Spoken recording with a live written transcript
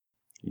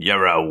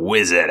You're a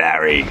wizard,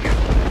 Harry.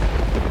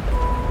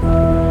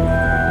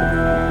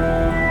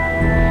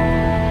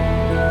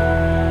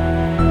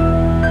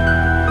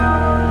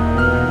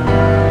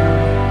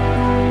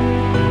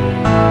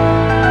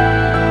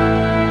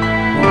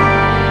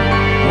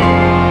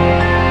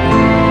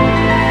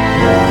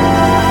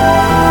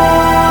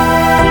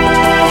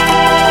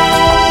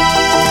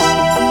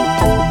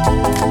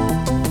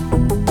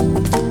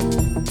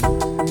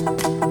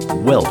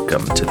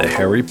 Welcome to the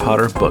Harry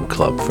Potter Book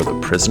Club for the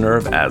Prisoner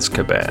of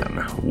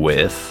Azkaban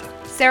with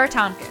Sarah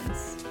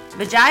Tompkins,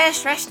 Vijaya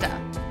Shrestha,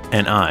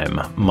 and I'm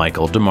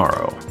Michael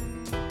DeMauro.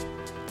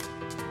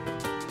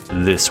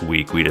 This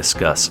week we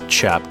discuss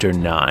Chapter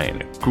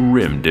 9,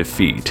 Grim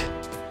Defeat.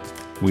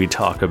 We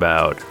talk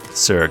about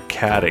Sir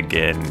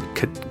Cadogan,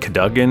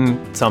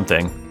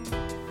 something,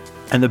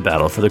 and the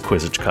battle for the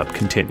Quidditch Cup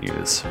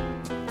continues.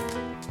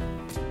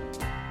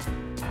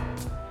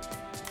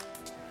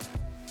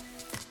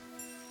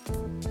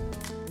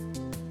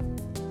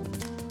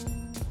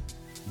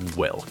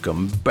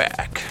 Welcome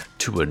back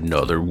to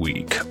another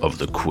week of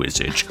the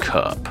Quidditch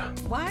Cup.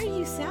 Why do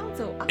you sound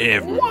so...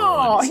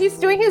 Whoa! He's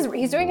doing his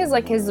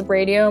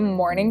radio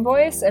morning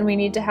voice, and we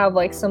need to have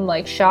some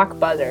shock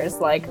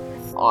buzzers, I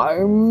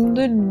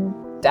don't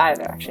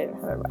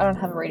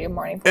have a radio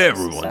morning voice.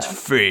 Everyone's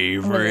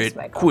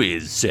favorite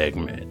quiz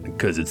segment,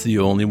 because it's the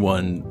only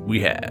one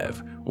we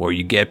have, where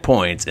you get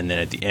points, and then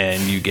at the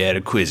end you get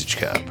a Quidditch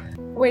Cup.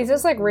 Wait, is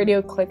this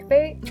radio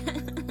clickbait?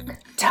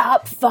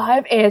 Top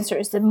 5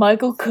 answers that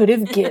Michael could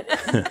have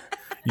given.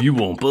 You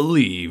won't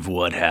believe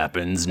what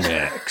happens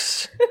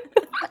next.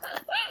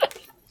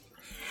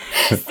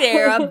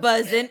 Sarah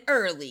buzzing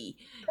early.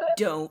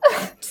 Don't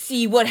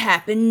see what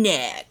happened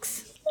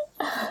next.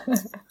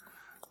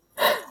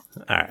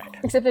 All right.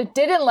 Except it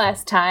didn't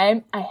last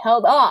time. I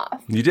held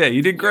off. You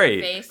did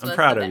great. I'm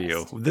proud of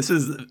you. This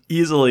is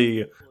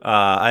easily,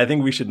 I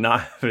think we should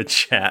not have a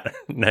chat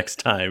next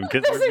time.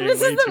 This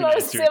is the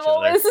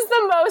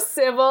most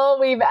civil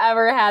we've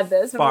ever had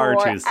this Far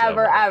before. Too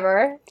civil.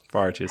 Ever.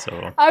 Far too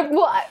civil.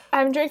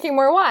 I'm drinking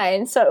more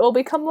wine, so it will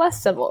become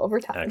less civil over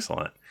time.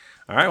 Excellent.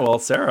 All right, well,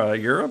 Sarah,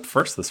 you're up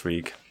first this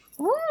week.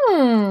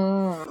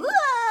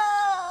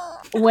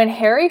 When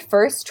Harry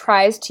first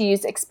tries to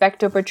use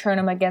Expecto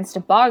Patronum against a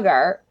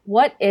Boggart,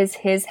 what is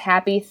his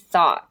happy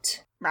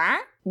thought?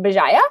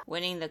 Vijaya?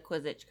 Winning the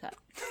Quidditch Cup.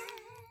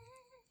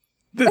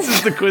 This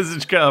is the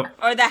Quidditch Cup.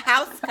 Or the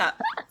House Cup.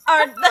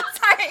 Sorry.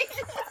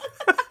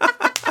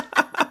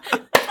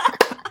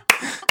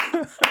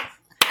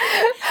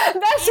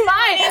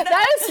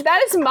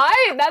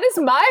 That is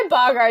my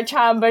Boggart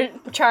charm,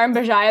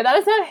 Vijaya. That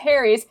is not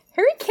Harry's.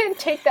 Harry can't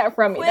take that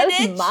from me. Quidditch. That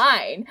is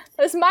mine.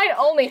 That is mine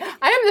only.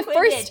 I am the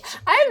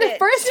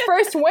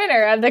first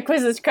winner of the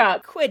Quidditch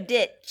Cup.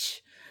 Quidditch.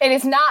 It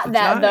is not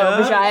that though,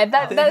 Vijaya.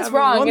 That is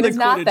wrong. It is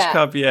not that. They haven't won the Quidditch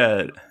Cup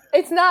yet.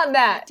 It's not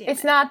that.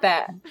 It's not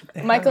that.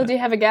 Michael, do you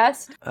have a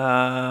guess?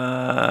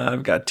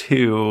 I've got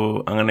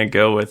 2. I'm gonna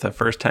go with the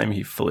first time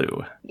he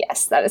flew.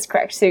 Yes, that is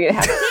correct. So you're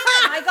gonna have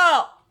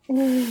Michael.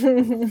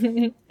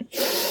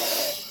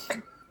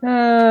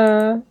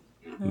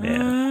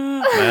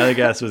 Man, my other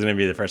guess was going to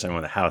be the first time I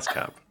won the House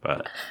Cup,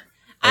 but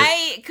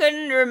I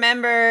couldn't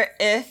remember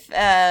if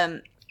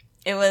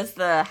it was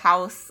the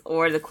House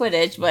or the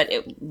Quidditch, but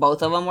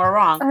both of them were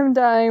wrong. I'm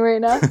dying right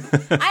now.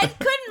 I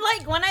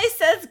couldn't when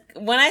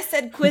I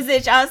said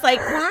Quidditch, I was like,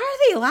 why are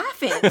they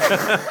laughing? If it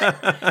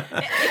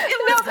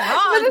was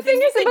wrong. But the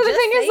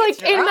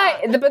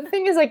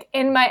thing is,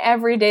 in my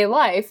everyday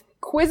life,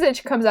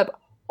 Quidditch comes up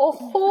a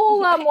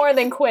whole lot more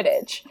than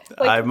Quidditch.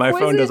 My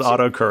phone does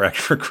autocorrect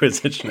for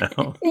Quidditch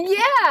now.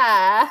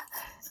 Yeah,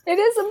 it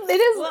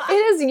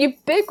is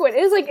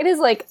ubiquitous. It is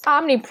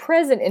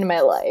omnipresent in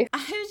my life. I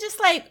was just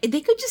like, they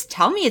could just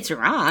tell me it's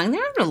wrong. They're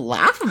not gonna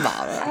laugh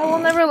about it. I will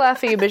never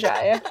laugh at you,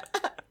 Vijaya.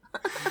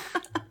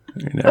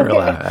 We never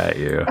laugh at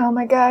you. Oh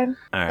my god,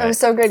 all right. That was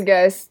so good,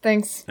 guys.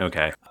 Thanks.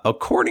 Okay,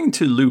 according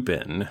to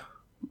Lupin,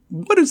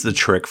 what is the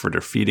trick for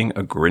defeating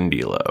a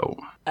Grindylow?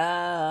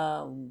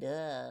 Oh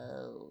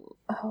no.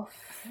 Oh,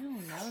 I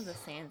don't know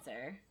this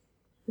answer.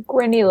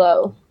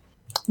 Grindylow.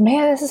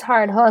 Man, this is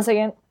hard. Hold on a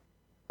second.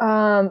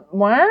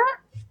 What?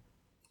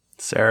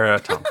 Sarah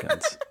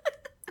Tompkins.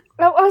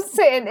 I was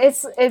saying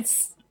it's.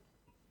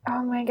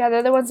 Oh my god,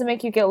 they're the ones that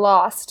make you get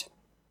lost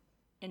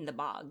in the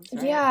bogs.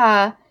 Right?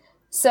 Yeah,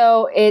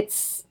 so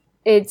it's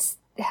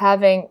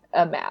having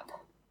a map.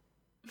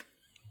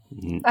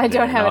 I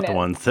don't have not the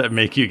ones that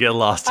make you get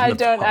lost in the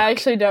bog. I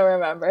actually don't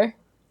remember.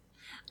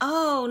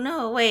 Oh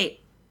no! Wait.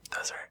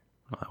 Those are.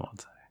 Well, I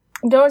won't say.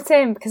 Don't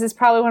say them because it's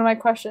probably one of my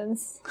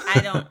questions. I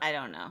don't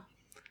know.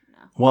 No.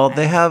 Well,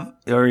 they have.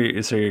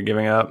 So you're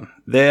giving up.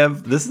 They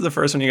have. This is the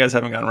first one you guys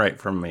haven't gotten right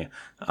from me.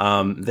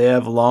 They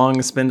have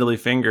long, spindly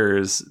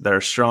fingers that are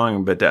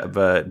strong but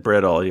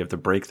brittle. You have to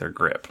break their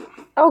grip.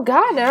 Oh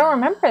God, I don't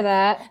remember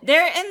that.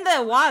 They're in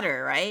the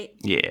water, right?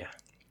 Yeah.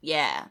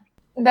 Yeah.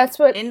 That's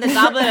what in the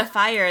Goblet of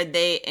Fire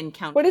they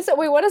encounter. What is it?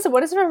 Wait, what is it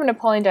from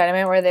Napoleon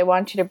Dynamite where they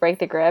want you to break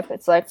the grip?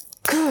 It's like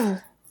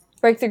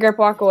break the grip,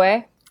 walk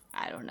away.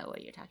 I don't know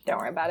what you're talking Don't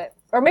about. worry about it.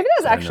 Or maybe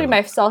that was actually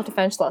my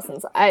self-defense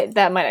lessons.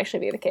 That might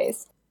actually be the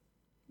case.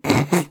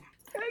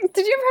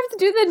 Did you ever have to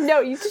do the...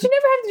 No, did you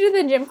never have to do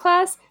the gym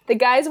class? The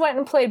guys went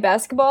and played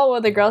basketball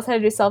while the girls had to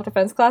do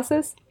self-defense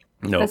classes?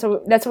 No. That's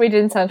what we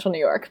did in Central New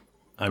York.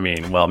 I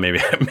mean, well, maybe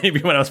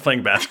when I was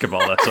playing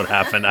basketball, that's what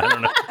happened. I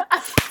don't know.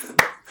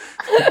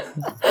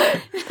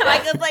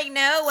 Michael's like,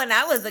 no, when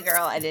I was a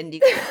girl, I didn't do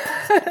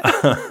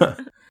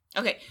that.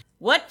 Okay,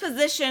 what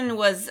position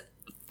was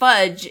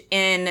Fudge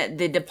in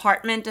the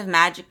Department of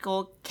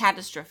Magical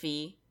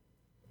Catastrophe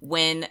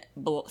when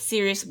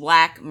Sirius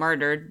Black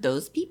murdered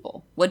those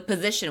people? What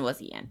position was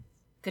he in?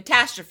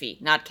 Catastrophe,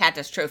 not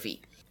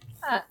catastrophe.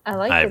 I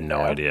like. I have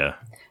no idea.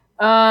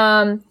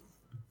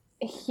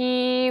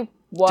 He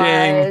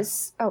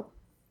was. Ding. Oh,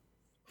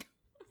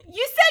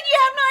 You said you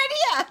have no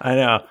idea. I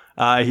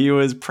know. He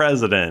was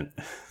president.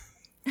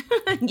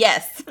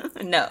 Yes.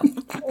 No.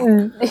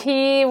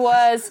 he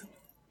was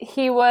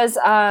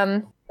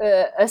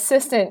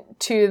assistant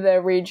to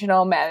the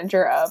regional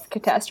manager of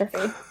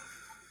Catastrophe.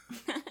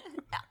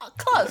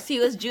 Close. He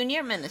was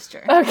junior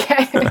minister.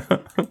 Okay.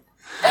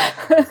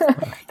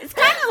 It's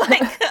kind of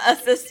like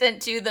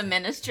assistant to the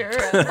minister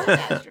of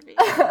catastrophe.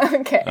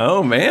 Okay.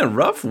 Oh man,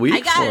 rough week I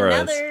got for us.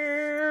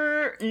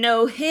 another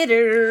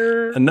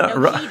no-hitter.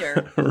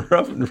 No-heater.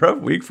 Rough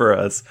week for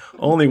us.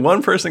 Only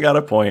one person got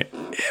a point.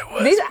 It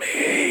was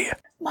me.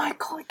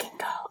 Michael can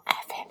go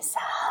F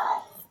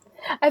himself.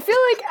 I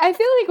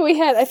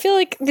feel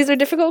like these are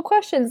difficult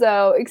questions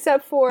though,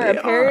 except for They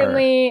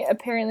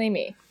apparently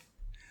me.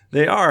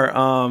 They are.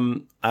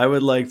 I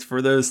would like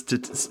for those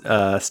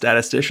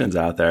statisticians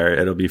out there,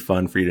 it'll be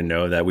fun for you to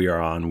know that we are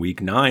on week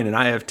 9 and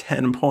I have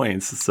 10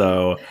 points.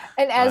 So,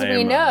 and as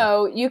we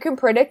know, you can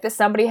predict that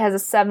somebody has a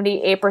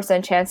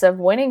 78% chance of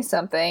winning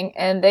something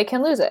and they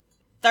can lose it.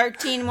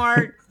 13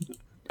 more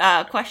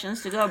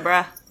questions to go,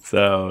 bruh.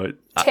 So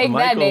take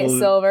that, Nate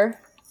Silver.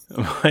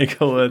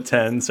 Michael with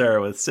 10, Sarah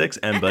with 6,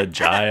 and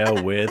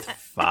Bajaya with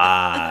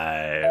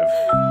 5.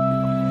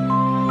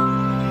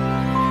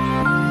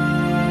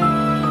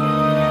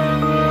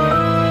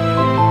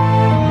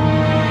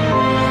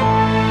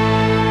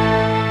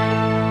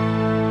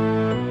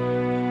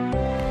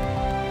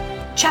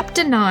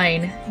 Chapter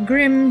 9,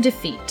 Grim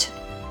Defeat.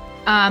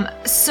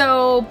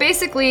 So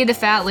basically the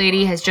fat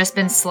lady has just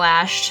been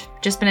slashed,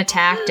 just been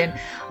attacked, and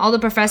all the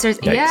professors,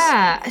 Yikes.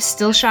 yeah,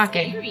 still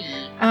shocking.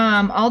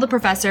 All the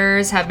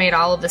professors have made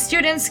all of the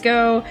students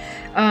go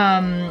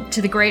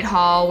to the Great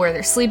Hall where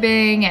they're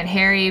sleeping, and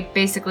Harry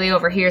basically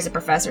overhears the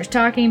professors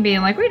talking,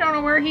 being like, we don't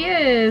know where he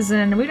is,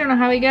 and we don't know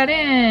how he got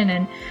in,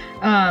 and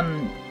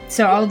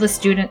so all the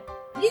students...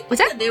 What's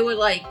that? They would,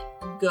 like,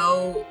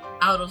 go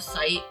out of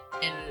sight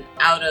and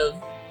out of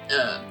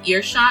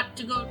earshot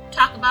to go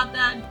talk about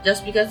that,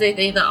 just because they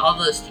think that all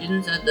the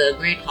students at the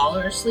Great Hall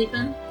are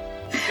sleeping.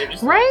 They're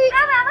just Right?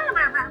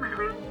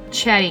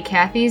 Chatty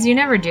Cathy's, you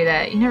never do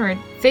that.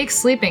 Fake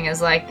sleeping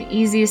is like the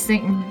easiest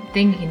thing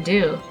you can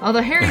do.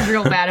 Although Harry's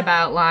real bad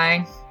about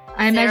lying.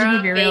 I imagine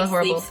he'd be a real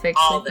horrible fake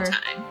all sleeper.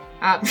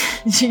 All the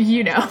time.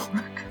 You know.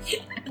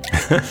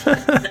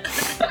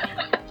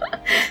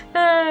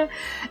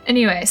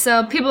 Anyway,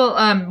 so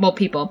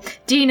people,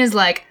 Dean is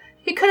like,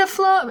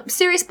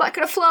 Sirius Black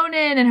could have flown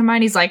in, and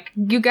Hermione's like,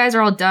 you guys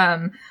are all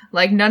dumb.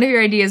 Like, none of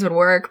your ideas would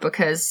work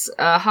because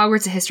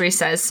Hogwarts history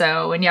says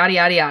so, and yada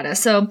yada yada.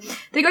 So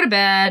they go to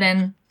bed,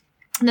 and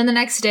then the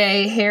next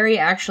day, Harry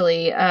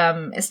actually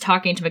is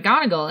talking to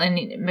McGonagall, and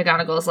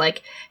McGonagall's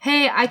like,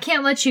 hey, I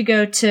can't let you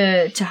go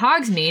to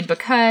Hogsmeade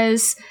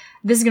because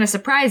this is going to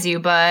surprise you,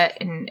 but...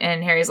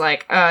 And Harry's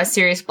like,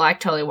 Sirius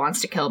Black totally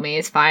wants to kill me.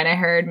 It's fine. I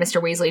heard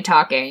Mr. Weasley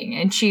talking.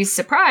 And she's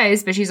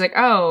surprised, but she's like,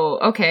 oh,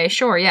 okay,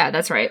 sure, yeah,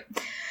 that's right.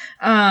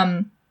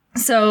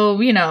 So,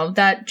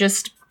 that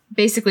just...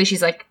 Basically,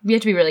 she's like, you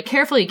have to be really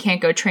careful. You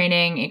can't go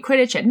training in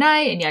Quidditch at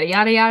night, and yada,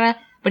 yada, yada.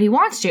 But he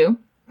wants to,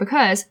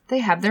 because they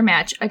have their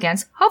match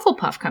against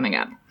Hufflepuff coming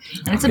up.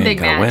 And it's a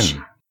big match.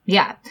 Win.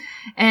 Yeah.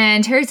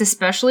 And Harry's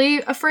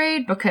especially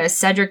afraid because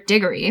Cedric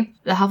Diggory,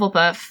 the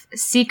Hufflepuff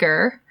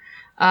seeker...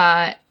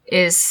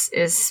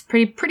 is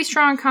pretty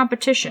strong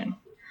competition.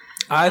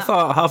 I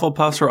thought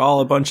Hufflepuffs were all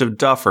a bunch of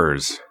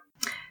duffers.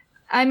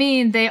 I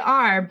mean, they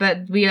are,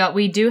 but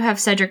we do have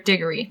Cedric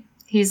Diggory.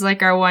 He's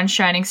like our one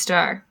shining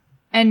star.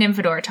 And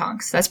Nymphadora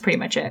Tonks. That's pretty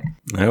much it.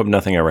 I hope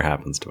nothing ever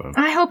happens to him.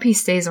 I hope he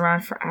stays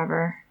around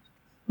forever.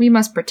 We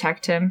must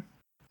protect him.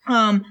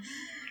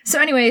 So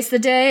anyways, the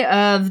day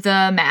of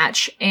the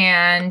match,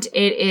 and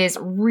it is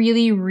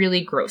really,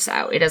 really gross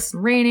out. It is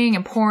raining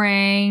and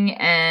pouring,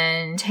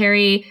 and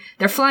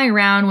they're flying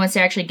around once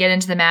they actually get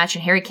into the match,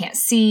 and Harry can't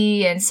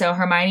see, and so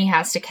Hermione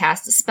has to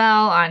cast a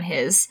spell on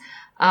his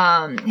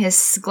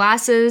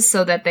glasses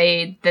so that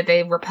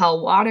they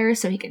repel water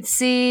so he can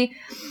see.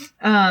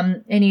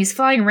 And he's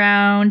flying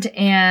around,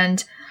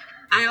 and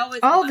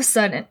all of a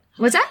sudden...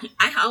 What's that?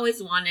 I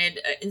always wanted,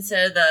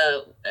 instead of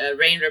the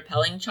rain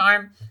repelling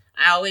charm,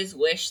 I always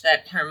wish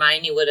that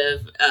Hermione would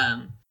have,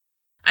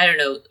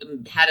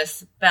 had a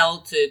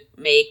spell to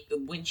make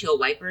windshield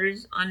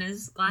wipers on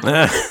his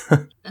glasses.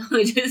 That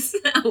would just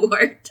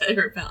work to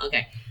repel.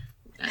 Okay.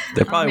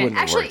 They probably man. wouldn't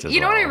have Actually, worked as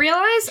you know what I well.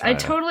 realized? I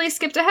totally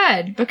skipped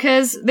ahead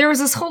because there was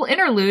this whole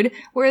interlude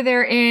where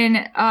they're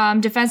in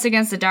Defense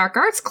Against the Dark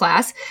Arts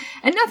class,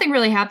 and nothing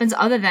really happens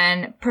other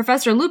than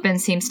Professor Lupin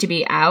seems to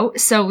be out,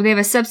 so they have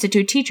a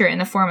substitute teacher in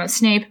the form of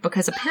Snape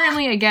because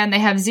apparently, again, they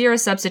have 0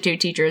 substitute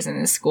teachers in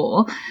this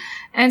school.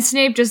 And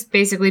Snape just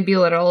basically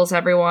belittles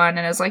everyone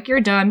and is like, you're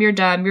dumb,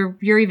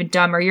 you're even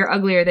dumber, you're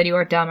uglier than you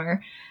are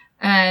dumber.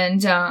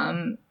 And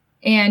they're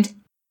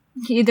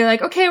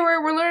like, okay,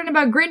 we're learning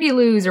about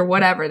Grindyloos or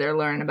whatever they're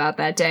learning about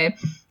that day.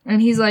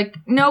 And he's like,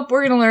 nope,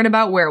 we're going to learn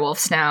about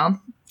werewolves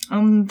now.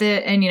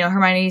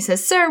 Hermione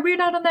says, sir, we're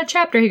not on that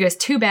chapter. He goes,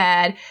 too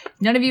bad.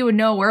 None of you would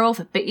know a werewolf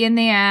if bit you in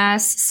the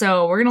ass.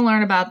 So we're going to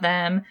learn about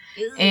them.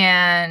 Ew.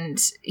 And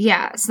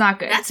yeah, it's not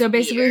good. That's so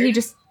basically weird.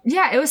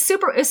 it was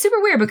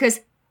super weird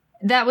because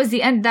that was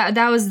the end.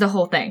 That was the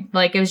whole thing.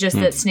 Like, it was just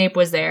that Snape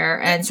was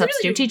there and That's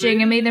substitute really teaching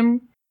rude and made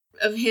them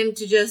of him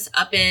to just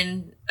up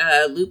in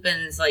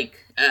Lupin's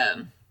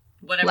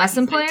whatever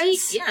lesson he's gonna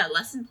plans. teach. Yeah,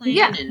 lesson plan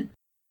Yeah. and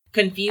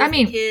confuse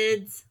the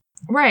kids.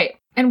 Right.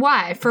 And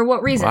why? For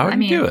what reason? Why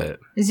would you do it?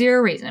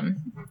 0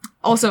 reason.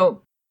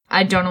 Also,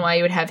 I don't know why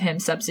you would have him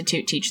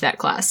substitute teach that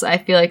class. I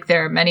feel like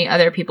there are many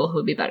other people who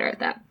would be better at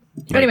that.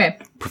 But anyway.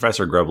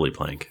 Professor Grubbly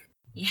Plank.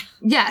 Yeah.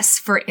 Yes,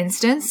 for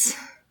instance.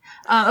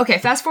 Okay,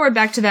 fast forward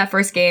back to that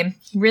first game.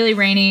 Really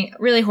rainy,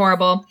 really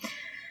horrible.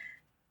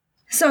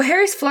 So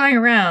Harry's flying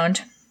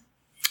around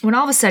when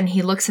all of a sudden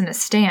he looks in the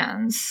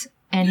stands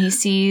and he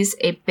sees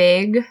a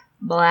big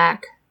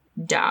black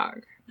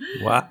dog.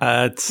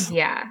 What?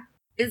 Yeah.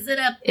 Is it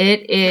a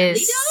It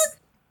is. dog?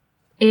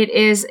 It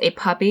is a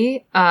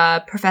puppy.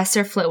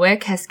 Professor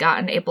Flitwick has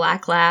gotten a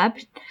black lab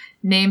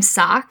named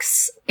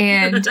Socks,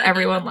 and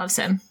everyone loves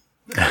him.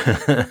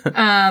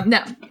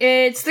 No,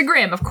 it's the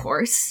Grim, of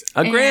course.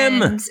 A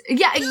Grim! And,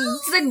 yeah,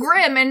 it's the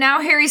Grim, and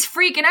now Harry's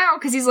freaking out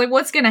because he's like,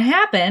 what's gonna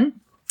happen?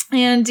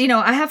 And,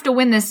 I have to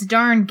win this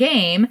darn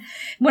game.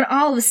 When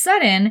all of a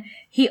sudden,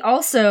 he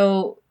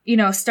also,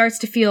 starts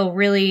to feel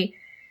really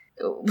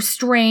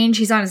strange.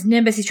 He's on his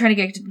Nimbus. He's trying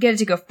to get it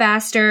to go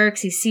faster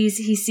because he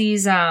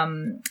sees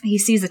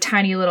a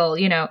tiny little,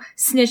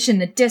 snitch in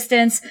the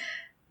distance.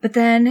 But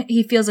then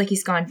he feels like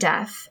he's gone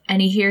deaf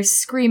and he hears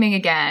screaming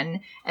again.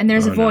 And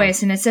there's a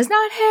voice and it says,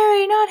 not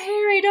Harry,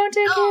 don't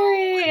take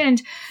Harry.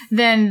 And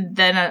then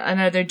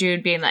another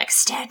dude being like,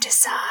 stand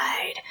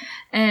aside,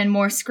 and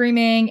more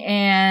screaming,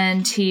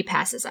 and he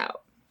passes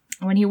out.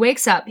 When he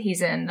wakes up,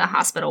 he's in the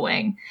hospital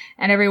wing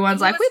and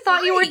everyone's like, we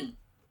thought you were,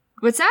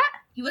 what's that?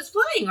 He was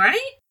flying,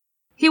 right?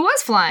 He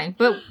was flying,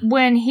 but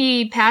when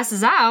he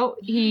passes out,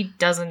 he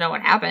doesn't know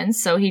what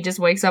happens, so he just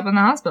wakes up in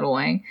the hospital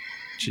wing.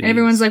 Jeez. And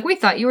everyone's like, we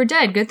thought you were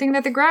dead. Good thing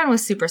that the ground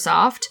was super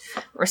soft,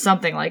 or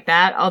something like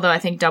that. Although I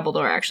think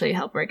Dumbledore actually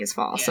helped break his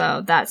fall,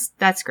 so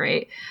that's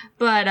great.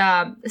 But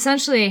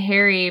essentially,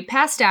 Harry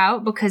passed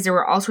out because there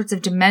were all sorts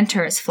of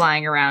Dementors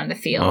flying around the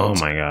field. Oh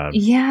my god.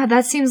 Yeah,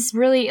 that seems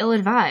really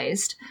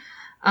ill-advised.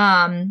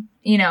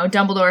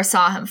 Dumbledore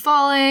saw him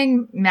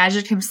falling,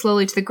 magicked him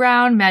slowly to the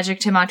ground,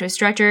 magicked him onto a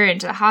stretcher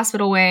into the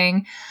hospital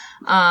wing,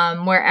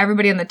 where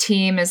everybody on the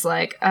team is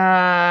like,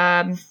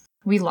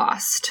 we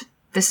lost.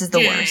 This is the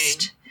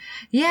worst.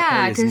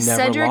 Yeah, because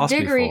Cedric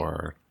Diggory...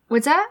 Before.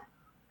 What's that?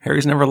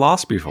 Harry's never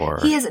lost before.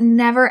 He has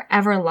never,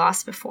 ever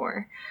lost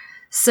before.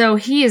 So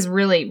he is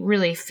really,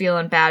 really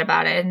feeling bad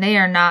about it. And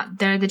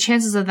the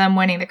chances of them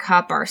winning the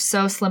cup are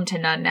so slim to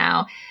none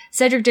now.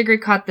 Cedric Diggory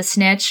caught the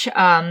snitch,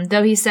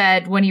 though he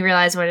said when he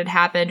realized what had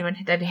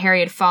happened, that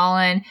Harry had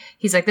fallen,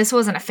 he's like, this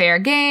wasn't a fair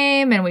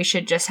game, and we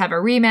should just have a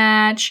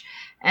rematch.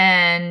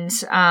 And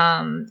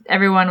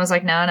everyone was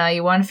like, no,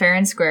 you won fair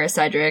and square,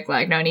 Cedric.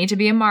 Like, no need to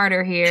be a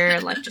martyr here.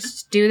 Like,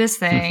 just do this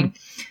thing.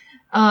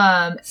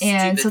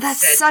 And so that's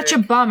Cedric. such a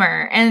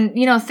bummer. And,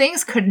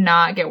 things could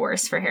not get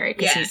worse for Harry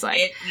because he's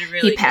like,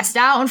 he passed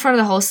out in front of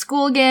the whole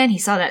school again. He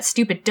saw that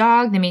stupid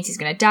dog. That means he's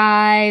going to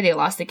die. They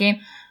lost the game.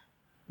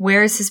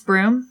 Where is his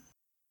broom?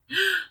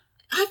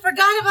 I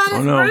forgot about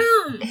his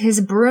broom.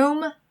 His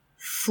broom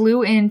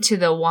flew into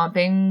the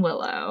Whomping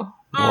Willow.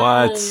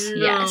 What? Oh,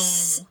 no.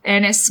 Yes.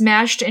 And it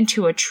smashed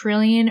into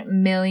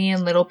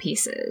 1,000,000,000,000 little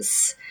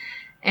pieces.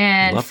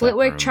 And Love that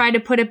Flitwick broom. tried to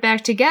put it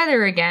back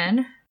together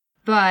again,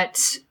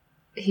 but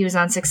he was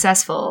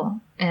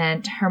unsuccessful.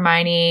 And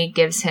Hermione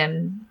gives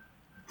him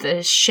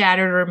the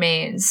shattered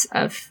remains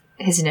of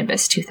his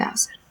Nimbus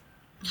 2000.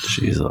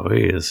 Jeez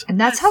Louise. And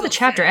that's That's how so the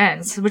chapter sad.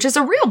 ends, which is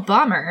a real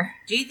bummer.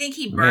 Do you think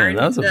he Man, burned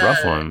that was a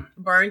rough one.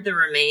 Burned the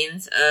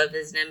remains of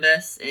his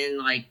Nimbus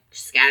and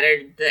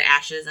scattered the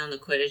ashes on the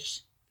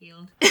Quidditch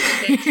field?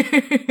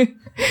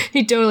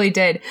 He totally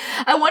did.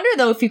 I wonder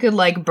though if you could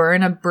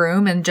burn a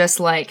broom and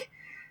just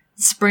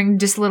spring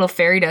just a little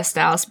fairy dust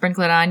style,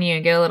 sprinkle it on you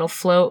and get a little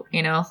float,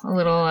 a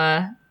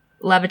little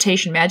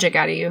levitation magic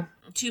out of you.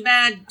 Too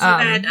bad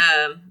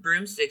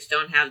broomsticks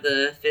don't have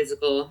the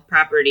physical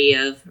property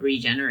of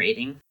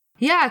regenerating.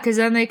 Yeah, because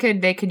then you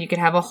could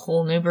have a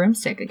whole new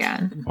broomstick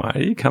again. Why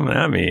are you coming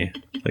at me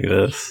like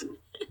this?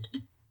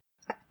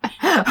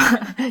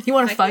 You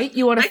want to fight?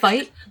 You want to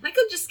fight?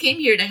 Michael just came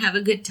here to have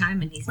a good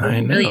time, and he's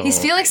I know. really. He's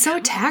feeling so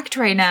attacked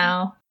right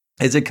now.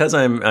 Is it because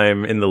I'm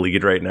in the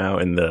lead right now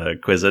in the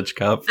Quidditch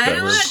Cup I that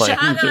don't we're wanna playing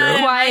talk through?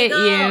 about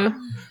it.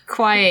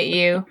 Quiet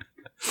you.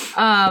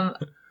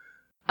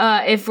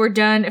 If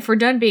we're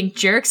done being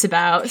jerks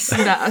about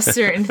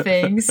certain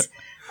things,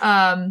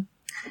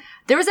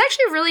 there was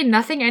actually really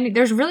nothing.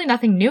 There's really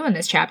nothing new in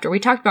this chapter. We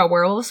talked about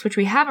werewolves, which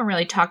we haven't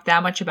really talked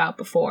that much about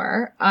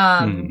before.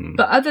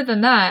 But other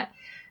than that,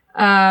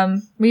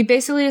 we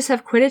basically just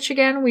have Quidditch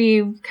again.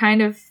 We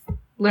kind of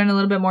learn a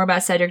little bit more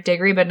about Cedric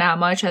Diggory, but not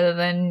much other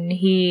than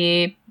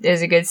he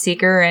is a good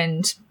seeker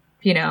and,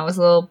 was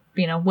a little,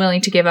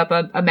 willing to give up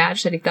a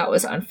match that he thought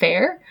was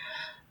unfair.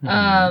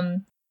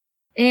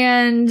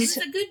 And He's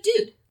a good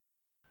dude.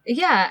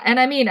 yeah, and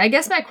I mean, I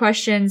guess my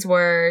questions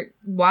were,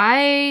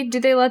 why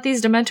did they let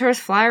these Dementors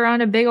fly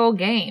around a big old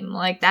game?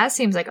 Like, that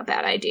seems like a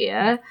bad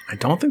idea. I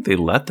don't think they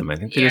let them. I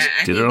think they Yeah, just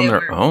I did it think on they their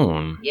were-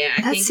 own. Yeah,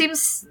 That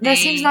seems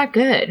not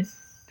good.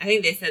 I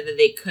think they said that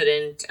they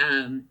couldn't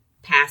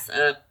pass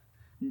up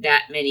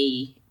that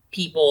many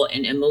people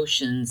and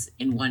emotions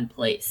in one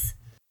place.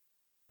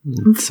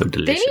 It's so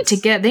delicious.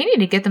 They need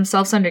to get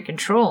themselves under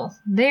control.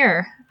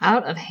 They're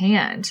out of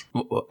hand.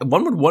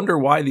 One would wonder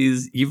why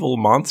these evil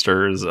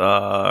monsters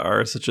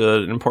are such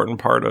an important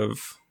part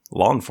of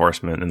law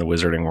enforcement in the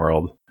wizarding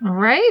world.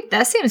 Right?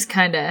 That seems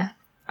kind of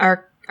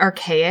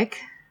archaic.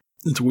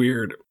 It's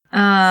weird.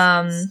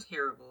 It's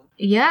terrible.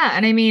 Yeah,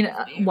 and I mean,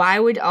 why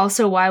would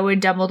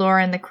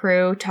Dumbledore and the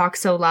crew talk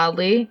so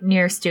loudly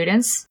near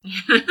students?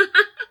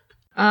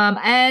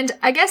 And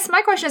I guess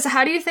my question is,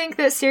 how do you think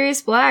that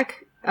Sirius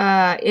Black,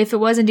 if it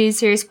was indeed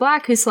Sirius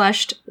Black who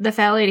slashed the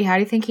fat lady, how do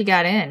you think he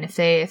got in if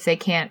they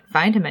can't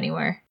find him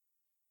anywhere?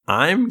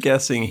 I'm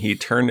guessing he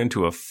turned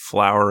into a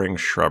flowering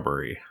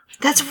shrubbery.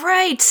 That's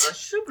right. A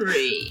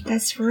shrubbery.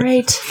 That's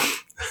right.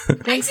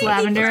 Thanks,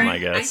 Lavender. That's my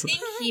guess. I think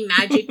he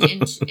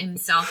magicked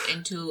himself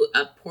into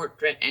a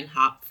portrait and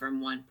hopped from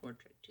one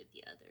portrait to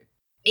the other.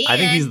 I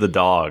think he's the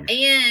dog.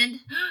 And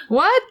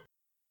What?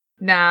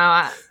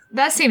 No,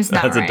 that seems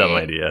not That's right. a dumb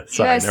idea.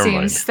 Sorry, never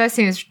mind.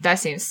 That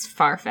seems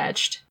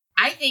far-fetched.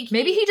 I think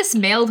Maybe he just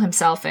mailed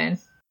himself in.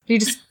 He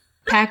just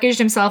packaged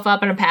himself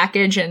up in a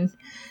package and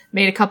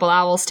made a couple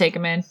owls take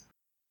him in.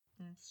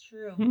 That's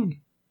true.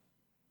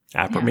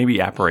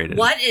 Maybe apparated.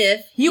 What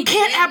if You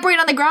can't operate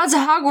on the grounds of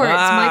Hogwarts,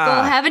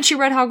 Michael. Haven't you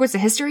read Hogwarts: The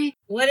History?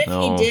 What if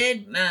No. he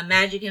did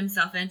magic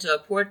himself into a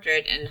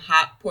portrait and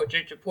hop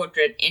portrait to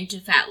portrait into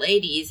fat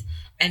ladies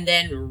and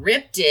then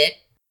ripped it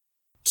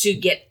to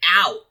get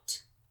out?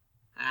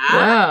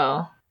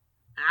 Whoa.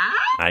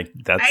 I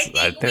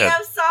think we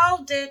have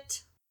solved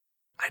it.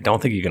 I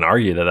don't think you can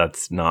argue that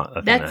that's not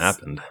a thing that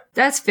happened.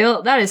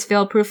 That is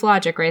fail-proof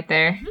logic right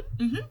there.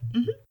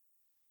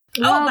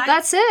 Well,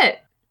 that's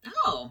it.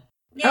 Oh.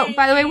 Oh,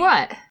 by the way,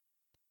 what?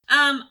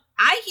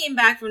 I came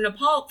back from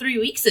Nepal 3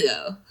 weeks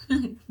ago,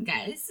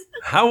 guys.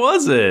 How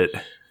was it?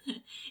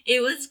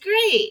 It was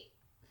great.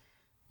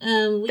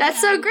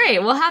 That's so great.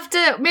 We'll have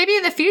to, maybe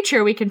in the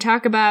future we can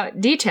talk about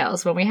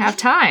details when we have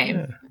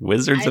time.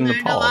 Wizards in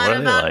Nepal. What are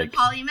they like?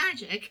 Nepali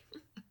magic.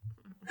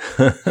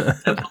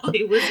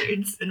 Nepali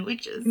wizards and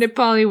witches.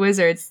 Nepali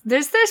wizards.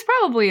 There's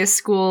probably a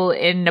school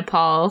in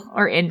Nepal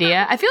or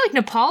India. I feel like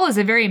Nepal is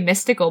a very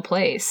mystical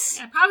place.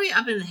 Yeah, probably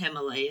up in the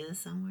Himalayas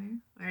somewhere.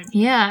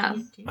 Yeah.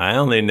 I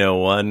only know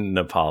one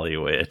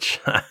Nepali witch.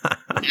 Yeah.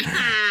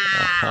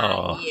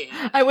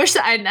 I wish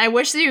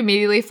that you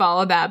immediately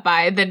followed that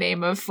by the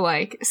name of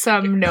like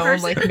some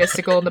known like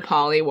mystical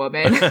Nepali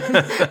woman,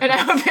 and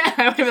I would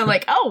have been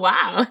like, oh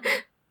wow,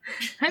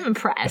 I'm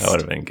impressed. That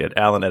would have been good.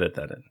 Alan, edit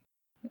that in.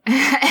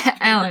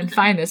 Alan,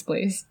 find this,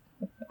 please.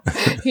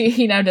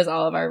 He now does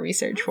all of our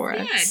research for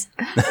us.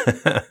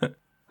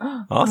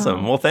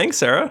 Awesome. Well, thanks,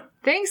 Sarah.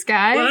 Thanks,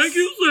 guys. Thank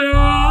you,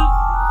 Sarah.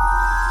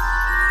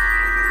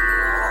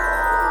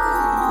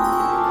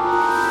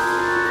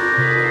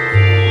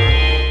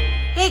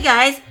 Hey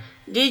guys,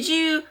 did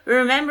you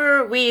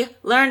remember we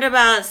learned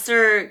about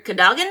Sir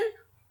Cadogan?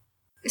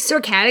 Sir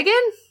Cadogan?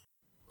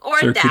 Or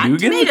Sir that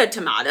Cadogan?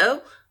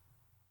 tomato.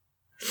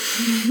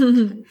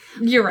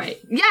 You're right.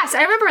 Yes,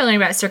 I remember learning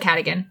about Sir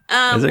Cadogan.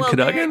 Is it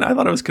Cadogan? I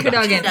thought it was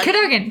Cadogan.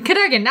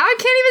 Cadogan. Now I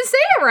can't even say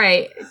it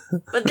right.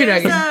 But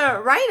there's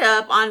a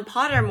write-up on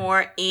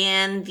Pottermore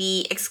and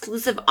the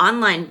exclusive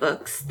online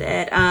books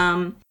that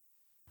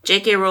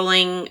J.K.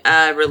 Rowling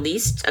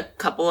released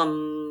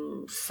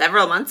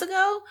several months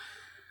ago.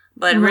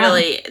 But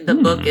really, the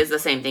book is the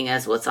same thing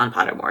as what's on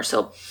Pottermore.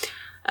 So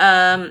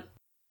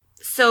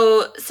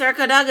Sir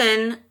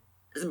Cadogan's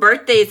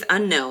birthday is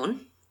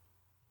unknown.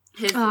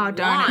 Darn it.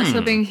 I was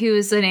hoping he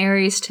was an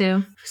Aries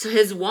too. So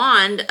his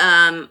wand,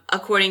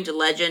 according to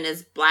legend,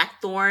 is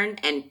Blackthorn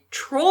and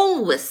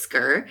Troll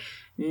Whisker.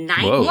 9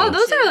 Whoa. Well,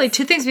 those are like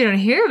two things we don't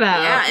hear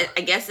about. Yeah,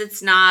 I guess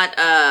it's not,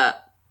 oh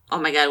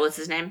my god, what's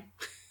his name?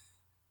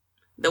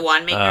 The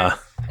wand maker?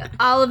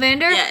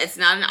 Ollivander? Yeah, it's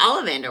not an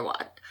Ollivander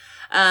wand.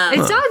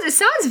 It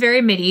sounds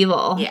very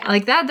medieval. Yeah.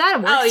 Like that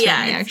works Oh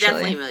yeah, for me, it's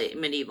actually. definitely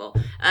medieval.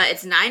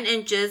 It's 9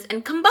 inches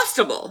and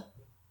combustible.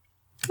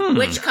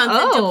 Which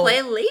comes into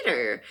play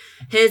later.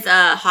 His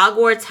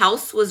Hogwarts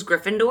house was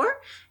Gryffindor.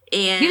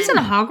 And He was in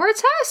a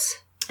Hogwarts house?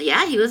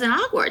 Yeah, he was in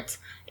Hogwarts.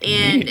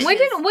 And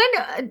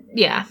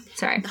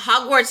sorry.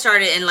 Hogwarts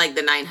started in like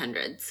the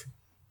 900s.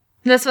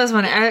 That's what I was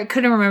wondering. I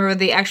couldn't remember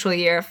the actual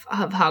year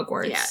of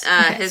Hogwarts.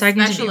 Yeah, his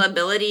special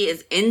ability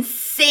is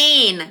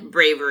insane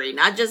bravery,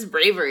 not just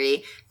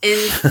bravery,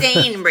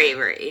 insane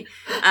bravery.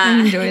 I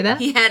enjoy that.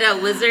 He had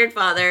a wizard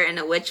father and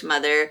a witch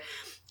mother,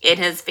 and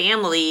his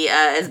family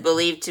is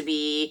believed to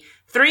be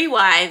 3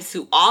 wives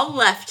who all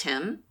left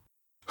him.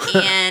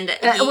 And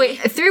wait,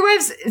 3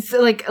 wives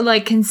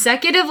like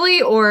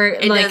consecutively or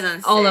like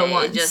all at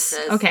once? It just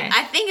says, okay.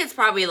 I think it's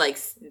probably like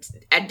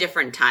at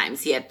different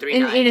times. He had 3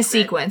 in a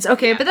sequence.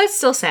 Okay, yeah. But that's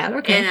still sad.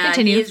 Okay, and,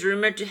 continue. He's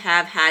rumored to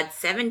have had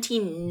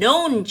 17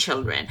 known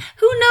children.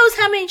 Who knows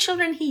how many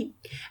children he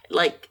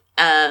had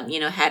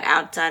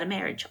outside of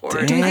marriage? Or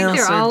damn,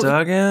 Sir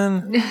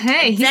Duggan.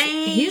 Hey,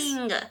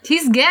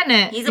 he's getting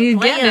it. He's a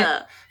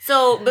player.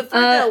 So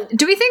before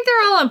do we think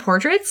they're all in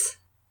portraits?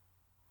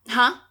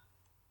 Huh?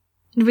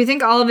 Do we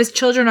think all of his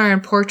children are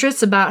in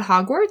portraits about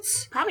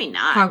Hogwarts? Probably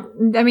not.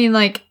 I mean,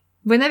 like,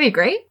 wouldn't that be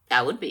great?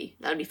 That would be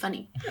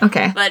funny.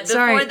 Okay. But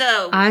before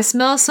I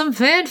smell some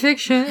fan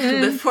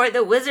fiction. Before the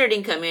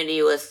wizarding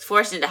community was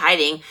forced into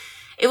hiding,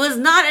 it was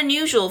not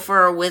unusual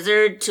for a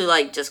wizard to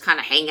like just kind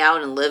of hang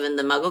out and live in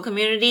the Muggle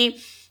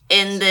community.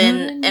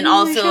 And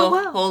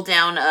also hold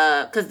down,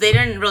 because they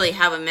didn't really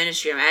have a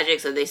Ministry of Magic,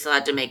 so they still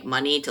had to make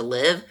money to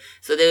live.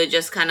 So they would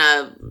just kind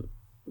of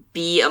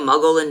be a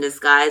Muggle in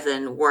disguise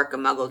and work a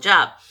Muggle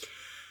job.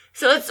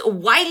 So it's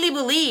widely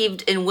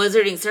believed in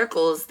wizarding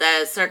circles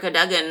that Sir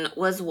Cadogan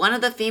was one of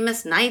the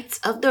famous Knights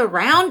of the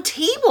Round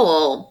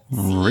Table.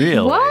 Really?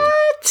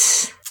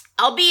 What?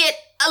 Albeit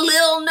a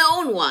little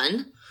known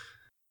one.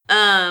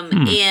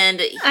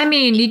 And I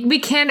mean, we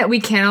can't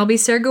all be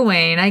Sir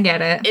Gawain. I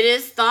get it. It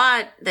is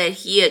thought that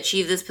he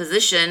achieved this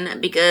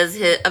position because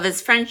of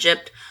his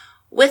friendship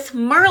with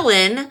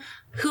Merlin,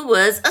 who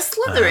was a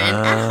Slytherin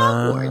at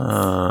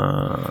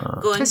Hogwarts.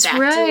 Going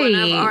back to one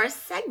of our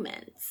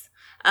segments.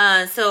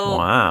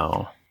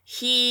 Wow.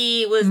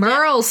 He was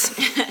Merles.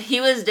 He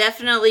was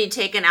definitely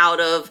taken out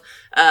of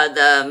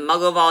the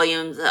Muggle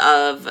volumes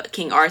of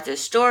King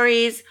Arthur's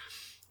stories,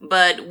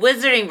 but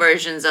wizarding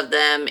versions of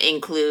them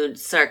include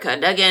Sir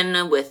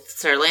Cadogan with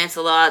Sir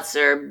Lancelot,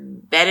 Sir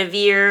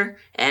Bedivere,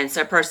 and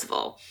Sir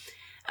Percival.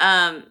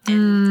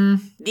 And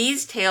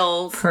these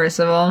tales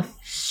reveal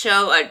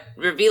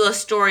a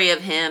story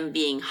of him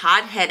being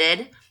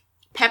hot-headed,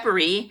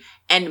 peppery,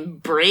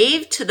 and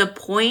brave to the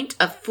point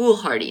of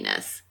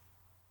foolhardiness.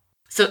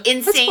 So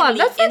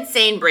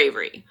insane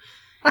bravery.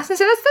 I was gonna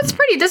say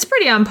that's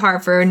pretty on par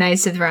for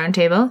Knights of the Round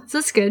Table. So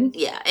that's good.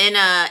 Yeah,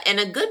 and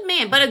a good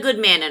man, but a good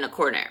man in a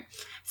corner.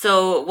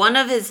 So one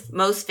of his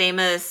most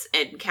famous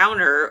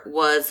encounter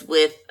was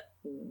with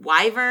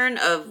Wyvern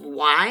of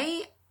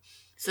Wye.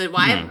 So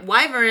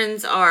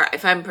wyverns are,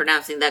 if I'm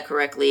pronouncing that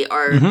correctly,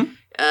 are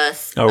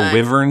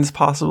wyverns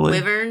possibly.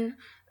 Wyvern,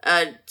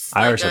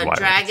 Irish like a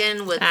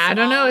dragon with. I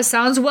don't know. It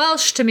sounds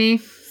Welsh to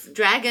me.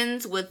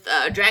 Dragons with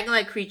a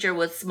dragon-like creature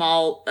with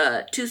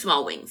 2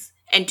 small wings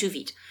and 2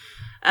 feet.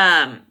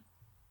 I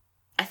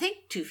think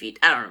 2 feet.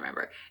 I don't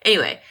remember.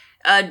 Anyway,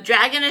 a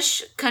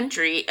dragonish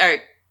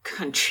dragonish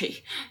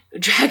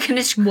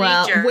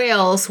creature.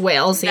 Wales,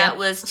 yeah. That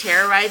was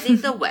terrorizing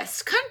the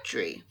West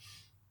Country.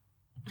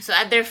 So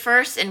at their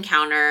first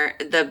encounter,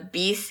 the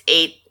beast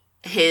ate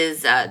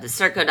the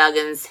Sir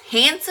Cadogan's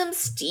handsome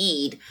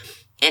steed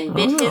and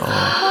bit his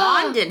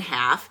wand in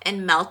half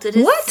and melted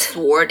his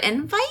sword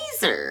and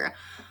visor.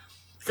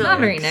 So not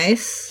very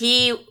nice.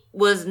 He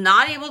was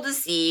not able to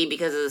see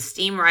because of the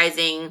steam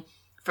rising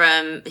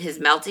from his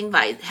melting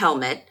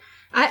helmet.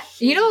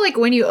 Like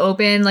when you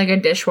open like a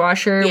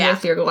dishwasher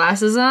with your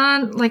glasses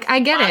on, like I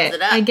get it.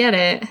 I get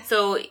it.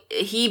 So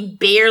he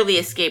barely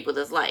escaped with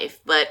his life,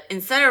 but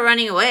instead of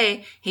running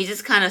away, he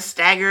just kind of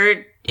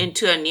staggered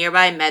into a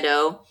nearby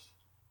meadow.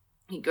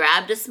 He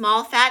grabbed a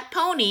small fat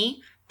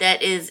pony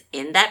that is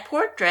in that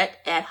portrait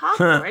at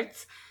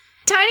Hogwarts.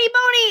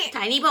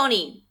 Tiny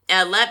pony.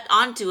 Leapt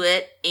onto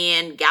it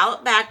and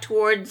galloped back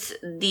towards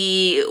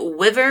the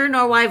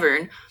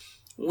wyvern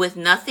with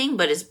nothing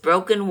but his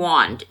broken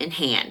wand in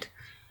hand,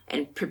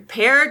 and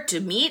prepared to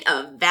meet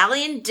a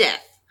valiant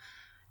death.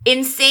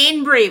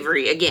 Insane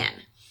bravery again.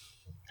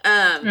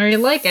 I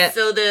like it.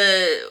 So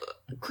the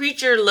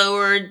creature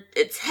lowered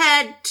its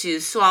head to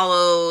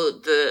swallow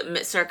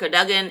the Sir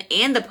Cadogan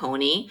and the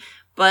pony,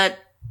 but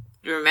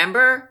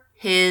remember,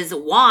 his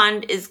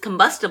wand is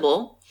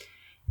combustible.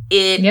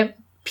 It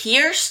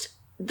pierced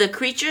the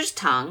creature's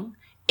tongue,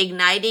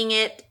 igniting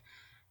it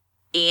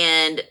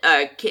and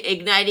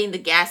igniting the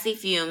gassy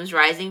fumes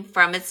rising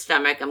from its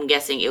stomach. I'm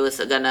guessing it was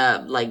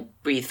gonna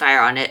breathe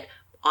fire on it.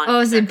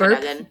 Is it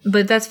burp?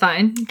 But that's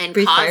fine. And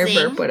breathe causing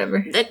fire, burp,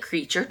 whatever. The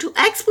creature to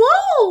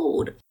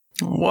explode.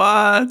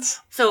 What?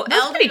 So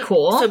that's pretty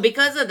cool. So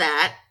because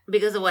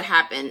of what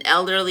happened,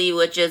 elderly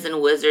witches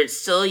and wizards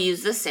still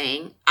use the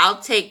saying, "I'll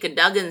take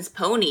Cadogan's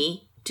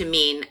pony to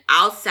mean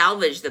I'll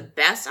salvage the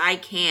best I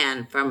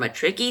can from a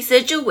tricky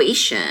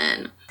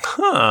situation.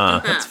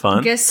 Huh, that's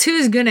fun. Guess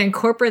who's gonna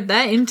incorporate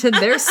that into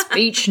their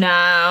speech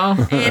now?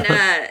 And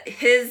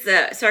his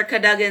Sir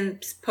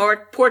Cadogan's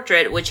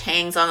portrait, which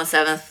hangs on the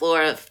 7th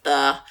floor of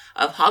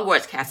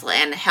Hogwarts Castle,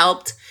 and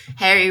helped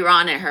Harry,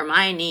 Ron, and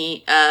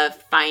Hermione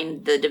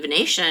find the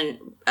divination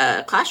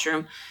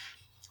classroom,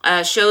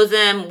 shows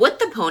them with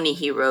the pony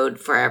he rode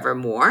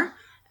forevermore,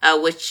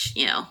 which,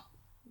 you know,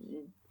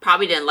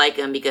 probably didn't like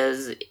him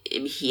because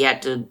he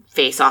had to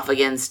face off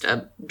against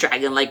a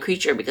dragon-like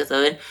creature because of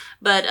it.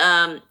 But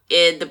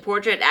the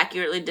portrait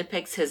accurately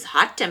depicts his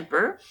hot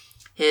temper,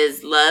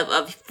 his love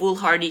of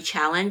foolhardy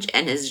challenge,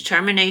 and his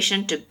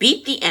determination to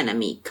beat the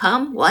enemy,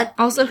 come what.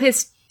 Also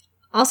his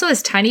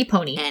tiny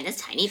pony. And his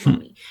tiny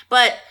pony.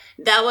 But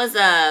that was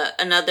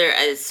another,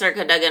 Sir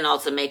Cadogan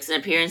also makes an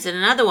appearance in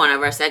another one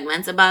of our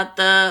segments about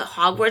the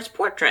Hogwarts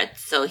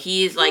portraits. So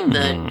he's like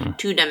the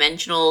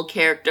two-dimensional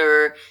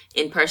character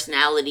in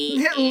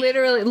personality.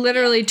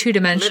 literally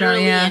two-dimensional,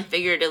 literally yeah. and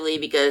figuratively,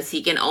 because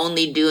he can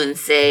only do and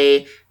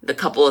say the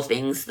couple of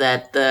things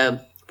that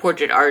the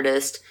portrait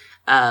artist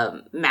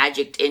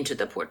magicked into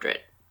the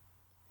portrait.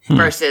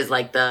 Versus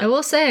like the... I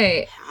will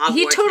say, Hogwarts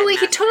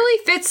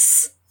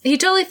he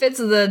totally fits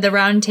the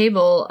round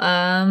table,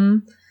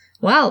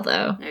 well,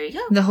 though. There you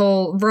go. The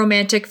whole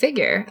romantic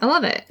figure. I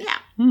love it. Yeah.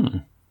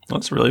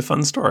 That's a really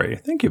fun story.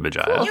 Thank you,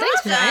 Bajaya. Cool. You're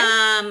Thanks,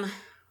 welcome.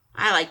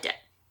 I liked it.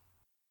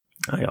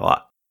 I got a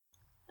lot.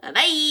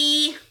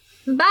 Bye.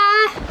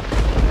 Bye!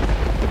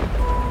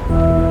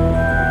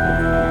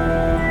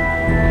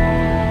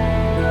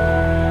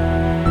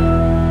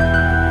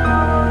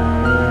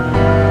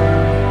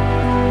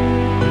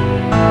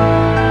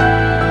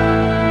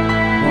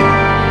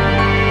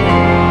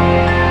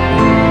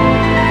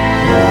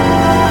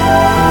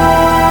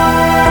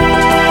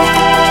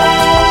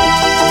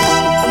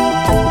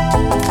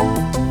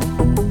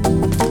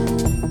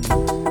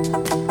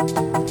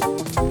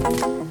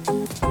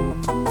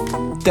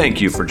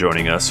 Thank you for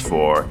joining us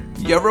for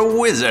You're a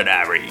Wizard,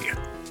 Harry.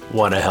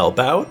 Want to help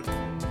out?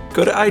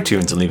 Go to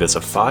iTunes and leave us a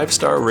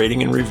 5-star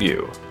rating and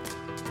review.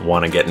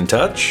 Want to get in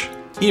touch?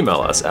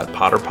 Email us at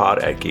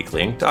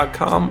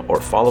potterpod@geeklyinc.com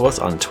or follow us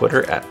on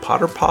Twitter at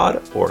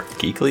potterpod or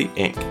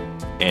geeklyinc.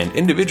 And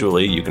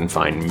individually, you can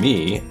find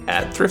me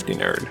at Thrifty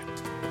Nerd.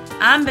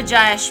 I'm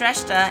Bajaya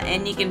Shrestha,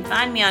 and you can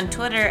find me on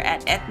Twitter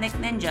at Ethnic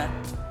Ninja.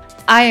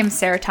 I am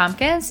Sarah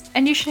Tompkins,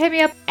 and you should hit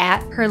me up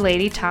at Her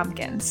Lady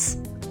Tompkins.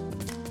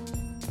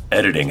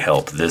 Editing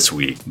help this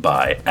week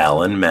by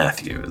Alan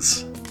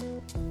Matthews.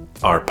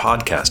 Our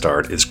podcast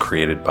art is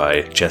created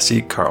by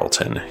Jesse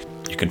Carlton.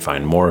 You can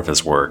find more of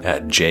his work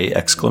at J!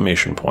 on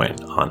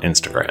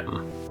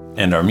Instagram.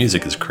 And our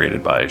music is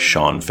created by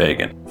Sean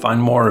Fagan. Find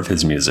more of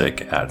his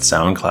music at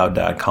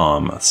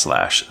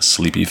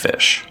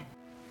soundcloud.com/sleepyfish.